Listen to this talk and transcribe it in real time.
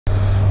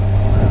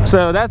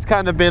So that's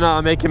kind of been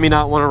making me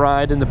not want to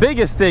ride. And the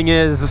biggest thing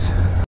is,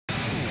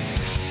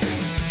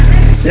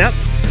 yep,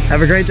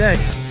 have a great day.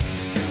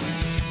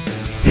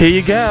 Here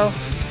you go.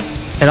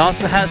 It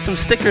also has some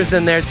stickers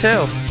in there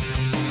too.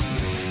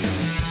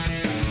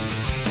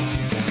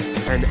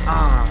 And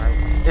I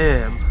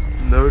am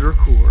Motor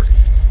Corey.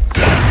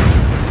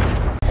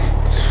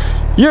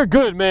 You're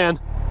good, man.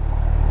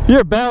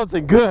 You're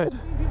balancing good. I've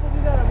seen people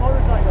do that on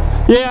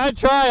motorcycles. Yeah, I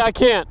try. I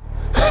can't.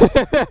 Well,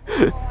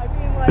 I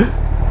mean, like,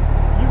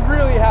 you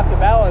really have to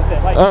balance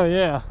it. Like, Oh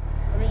yeah.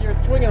 I mean, you're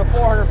swinging a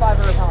 400,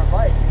 500 pound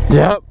bike.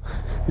 Yep.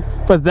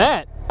 But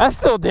that's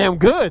still damn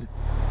good.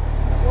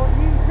 Well,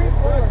 you creep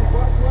forward.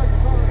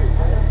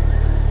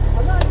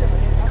 I'm not even.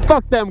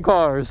 Fuck them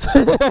cars. I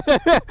was like,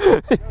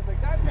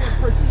 that seems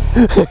pretty.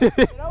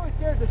 It always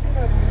scares the shit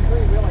out of you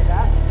when you wheel like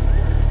that.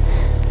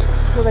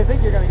 So they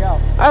think you're gonna go.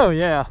 Oh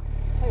yeah.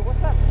 Hey, what's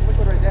that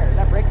liquid right there? Is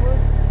that brake fluid?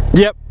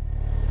 Yep.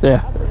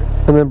 Yeah.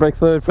 And then brake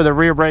fluid for the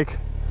rear brake.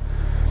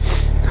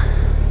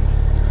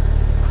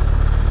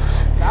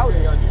 That was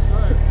on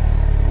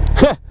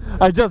each time.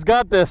 I just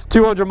got this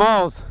 200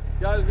 miles.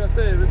 Yeah, I was gonna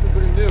say, this is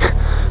pretty new.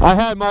 I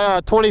had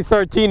my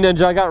 2013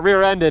 Ninja. I got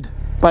rear-ended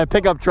by a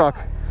pickup truck.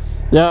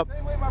 Yep.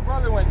 Same way my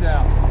brother went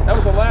down. That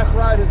was the last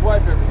ride his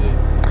wife ever did.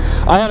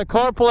 I had a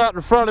car pull out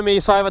in front of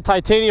me, so I have a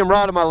titanium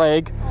rod in my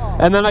leg,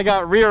 and then I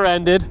got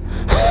rear-ended.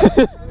 Not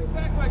exactly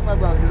like my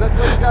brother, because that's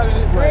what he got in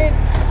his leg.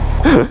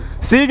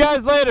 See you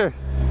guys later.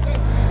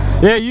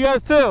 Yeah, you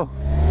guys too.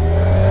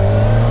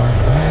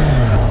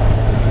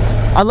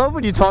 I love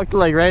when you talk to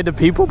like random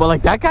people, but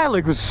like that guy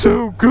like was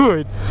so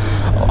good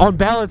on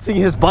balancing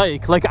his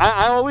bike. Like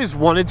I always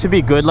wanted to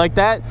be good like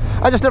that.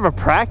 I just never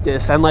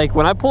practiced, and like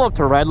when I pull up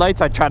to red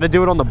lights, I try to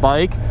do it on the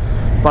bike,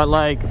 but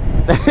like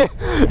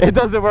it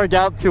doesn't work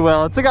out too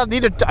well. It's like I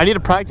need to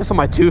practice on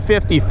my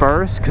 250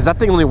 first, because that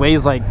thing only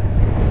weighs like,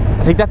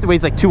 I think that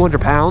weighs like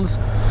 200 pounds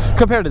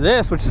compared to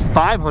this, which is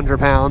 500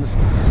 pounds.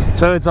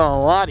 So it's a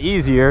lot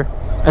easier.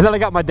 And then I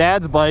got my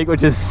dad's bike,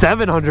 which is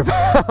 700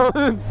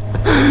 pounds.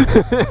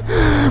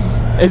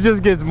 It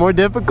just gets more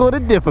difficult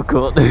and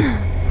difficult.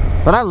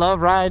 But I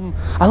love riding.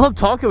 I love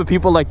talking with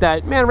people like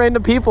that. Man,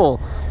 random people.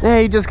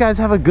 Hey, just guys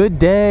have a good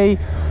day.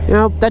 You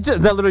know, that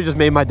literally just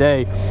made my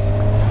day.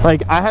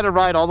 Like, I had to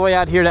ride all the way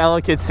out here to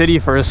Ellicott City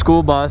for a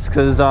school bus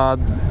because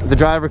the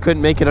driver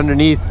couldn't make it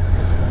underneath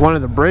one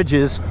of the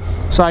bridges.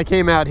 So I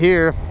came out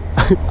here.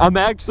 I'm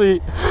actually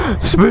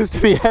supposed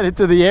to be headed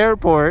to the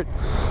airport,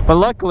 but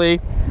luckily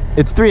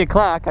it's 3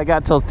 o'clock. I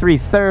got till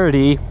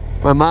 3:30.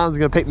 My mom's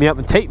gonna pick me up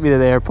and take me to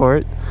the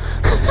airport.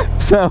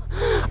 So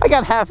I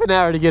got half an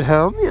hour to get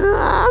home. You know,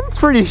 I'm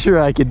pretty sure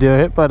I could do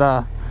it, but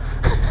I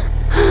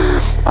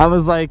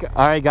was like,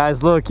 all right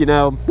guys, look, you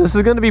know, this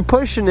is gonna be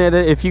pushing it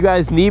if you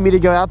guys need me to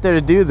go out there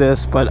to do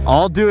this, but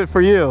I'll do it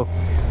for you,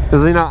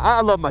 because you know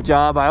I love my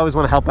job. I always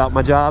want to help out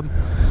my job,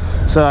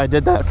 so I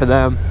did that for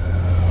them.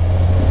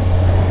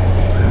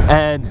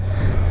 And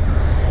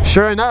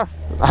sure enough,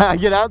 I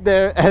get out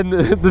there and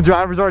the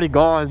driver's already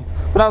gone.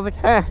 But I was like,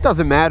 it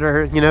doesn't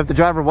matter. You know, if the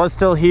driver was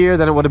still here,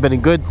 then it would have been a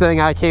good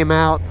thing I came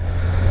out.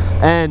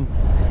 And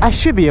I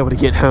should be able to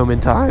get home in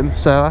time,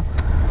 so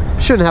I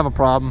shouldn't have a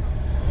problem.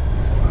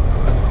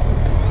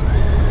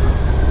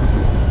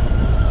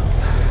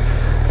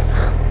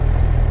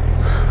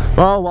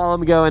 Well, while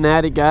I'm going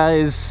at it,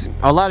 guys,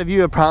 a lot of you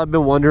have probably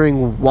been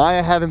wondering why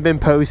I haven't been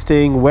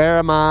posting. Where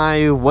am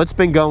I? What's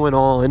been going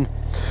on?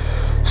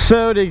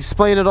 So to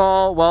explain it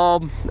all,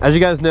 well, as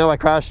you guys know, I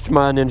crashed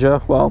my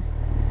Ninja. Well,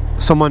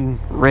 someone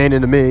ran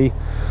into me.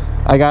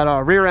 I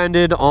got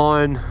rear-ended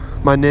on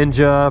my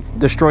Ninja,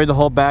 destroyed the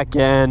whole back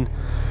end,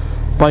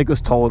 bike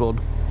was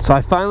totaled. So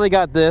I finally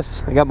got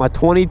this. I got my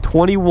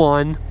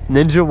 2021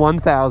 Ninja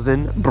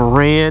 1000,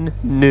 brand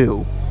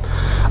new.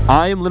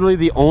 I am literally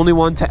the only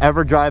one to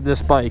ever drive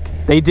this bike.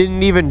 They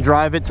didn't even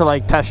drive it to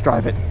like test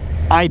drive it.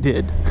 I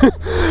did.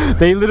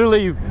 They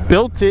literally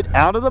built it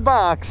out of the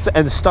box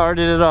and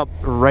started it up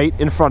right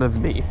in front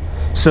of me.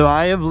 So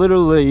I have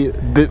literally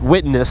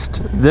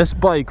witnessed this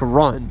bike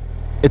run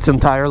its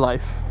entire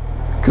life,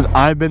 because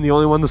I've been the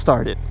only one to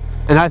start it.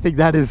 And I think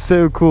that is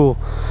so cool.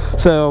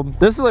 So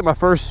this is like my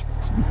first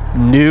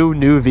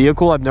new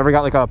vehicle. I've never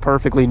got like a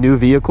perfectly new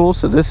vehicle,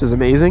 so this is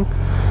amazing.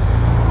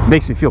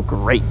 Makes me feel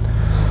great.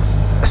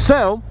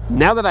 So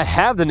now that I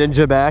have the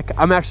Ninja back,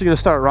 I'm actually going to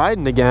start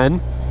riding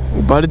again.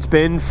 But it's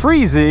been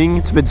freezing,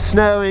 it's been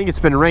snowing, it's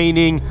been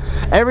raining,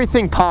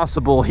 everything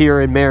possible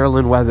here in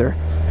Maryland weather.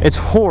 It's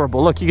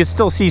horrible. Look, you can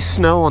still see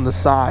snow on the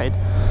side.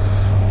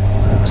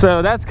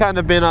 So that's kind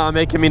of been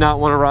making me not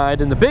want to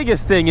ride. And the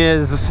biggest thing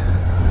is,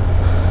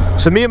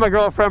 so me and my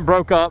girlfriend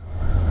broke up.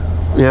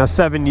 You know,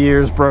 7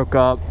 years, broke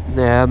up.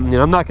 Yeah, you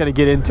know, I'm not going to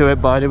get into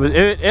it, but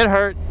it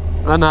hurt.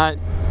 I'm not.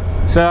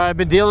 So I've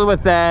been dealing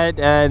with that,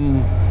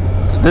 and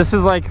this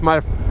is like my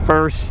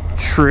first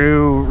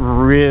true,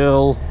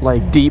 real,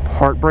 like deep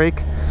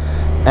heartbreak.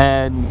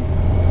 And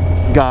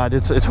God,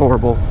 it's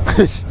horrible.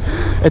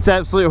 It's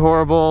absolutely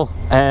horrible.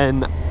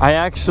 And I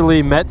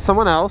actually met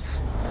someone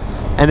else,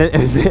 and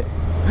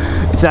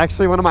it's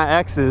actually one of my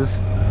exes,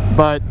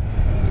 but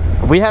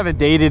we haven't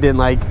dated in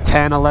like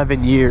 10,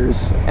 11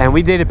 years, and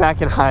we dated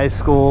back in high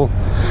school.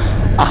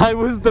 I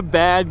was the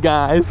bad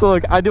guy, so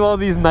like I do all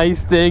these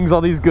nice things,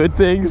 all these good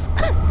things.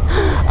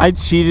 I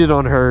cheated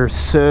on her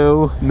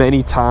so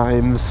many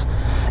times,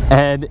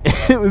 and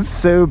it was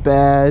so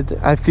bad.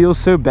 I feel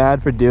so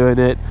bad for doing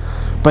it,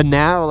 but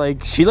now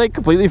like she like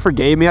completely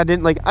forgave me.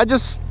 I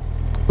just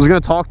was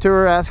gonna talk to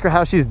her, ask her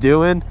how she's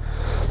doing.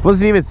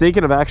 Wasn't even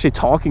thinking of actually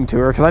talking to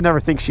her because I never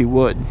think she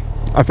would.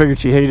 I figured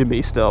she hated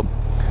me still.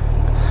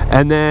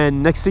 And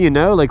then next thing you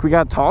know, like we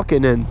got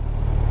talking, and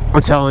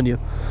I'm telling you,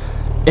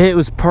 it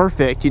was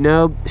perfect. You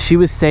know, she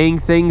was saying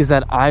things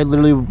that I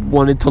literally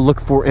wanted to look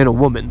for in a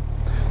woman,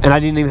 and I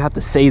didn't even have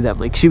to say them.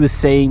 Like she was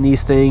saying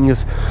these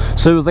things,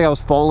 so it was like I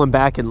was falling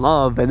back in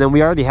love, and then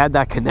we already had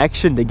that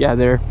connection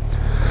together.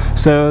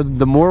 So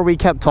the more we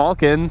kept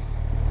talking,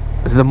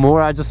 the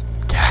more I just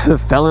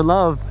fell in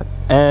love.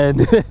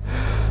 And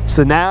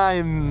so now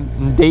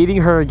I'm dating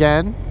her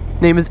again.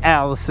 Name is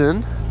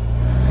Allison,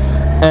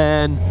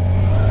 and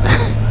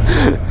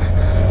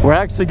we're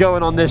actually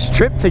going on this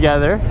trip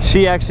together.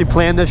 She actually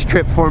planned this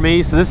trip for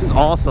me, so this is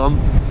awesome.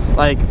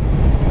 Like,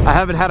 I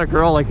haven't had a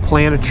girl like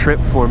plan a trip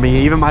for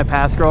me. Even my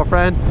past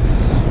girlfriend,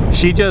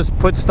 she just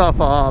put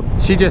stuff up.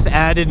 She just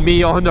added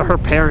me onto her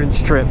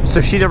parents' trip, so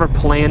she never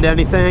planned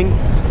anything.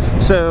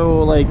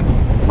 So like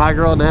my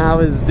girl now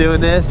is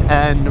doing this,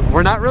 and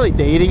we're not really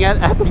dating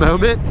at the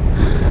moment,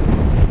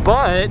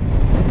 but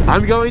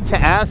I'm going to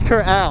ask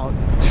her out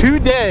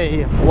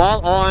today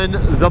while on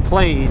the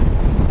plane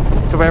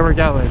to where we're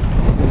going.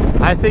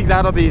 I think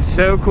that'll be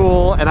so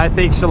cool, and I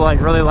think she'll like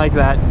really like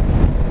that.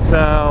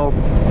 So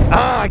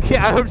I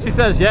hope she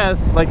says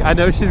yes. Like I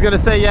know she's gonna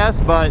say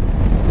yes, but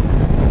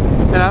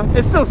you know,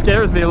 it still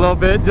scares me a little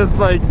bit, just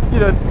like, you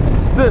know,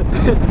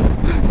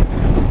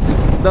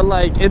 the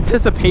like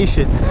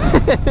anticipation.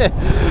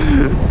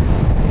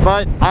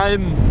 But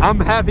I'm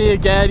happy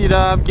again. You know,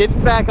 I'm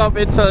getting back up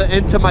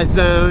into my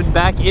zone,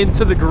 back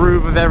into the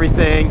groove of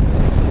everything,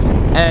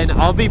 and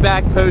I'll be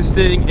back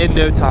posting in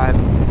no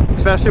time.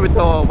 Especially with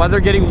the weather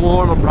getting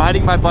warm, I'm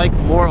riding my bike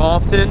more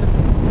often,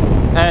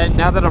 and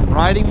now that I'm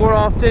riding more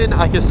often,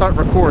 I can start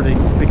recording.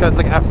 Because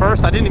like at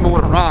first I didn't even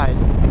want to ride,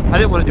 I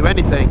didn't want to do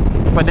anything,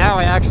 but now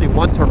I actually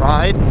want to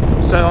ride,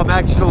 so I'm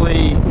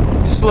actually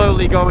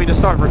slowly going to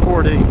start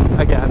recording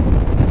again.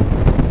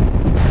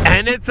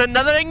 And it's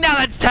another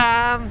acknowledge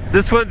time.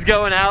 This one's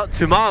going out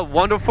to my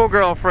wonderful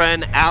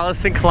girlfriend,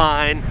 Allison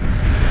Klein.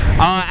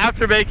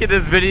 After making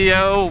this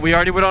video, we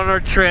already went on our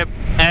trip,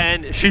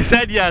 and she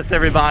said yes,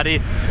 everybody.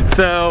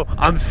 So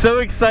I'm so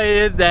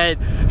excited that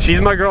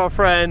she's my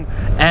girlfriend,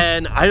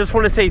 and I just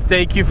want to say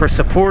thank you for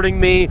supporting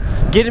me,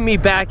 getting me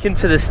back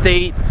into the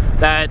state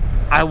that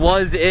I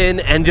was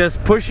in, and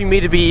just pushing me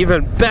to be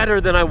even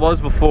better than I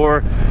was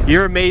before.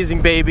 You're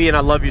amazing, baby, and I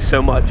love you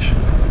so much.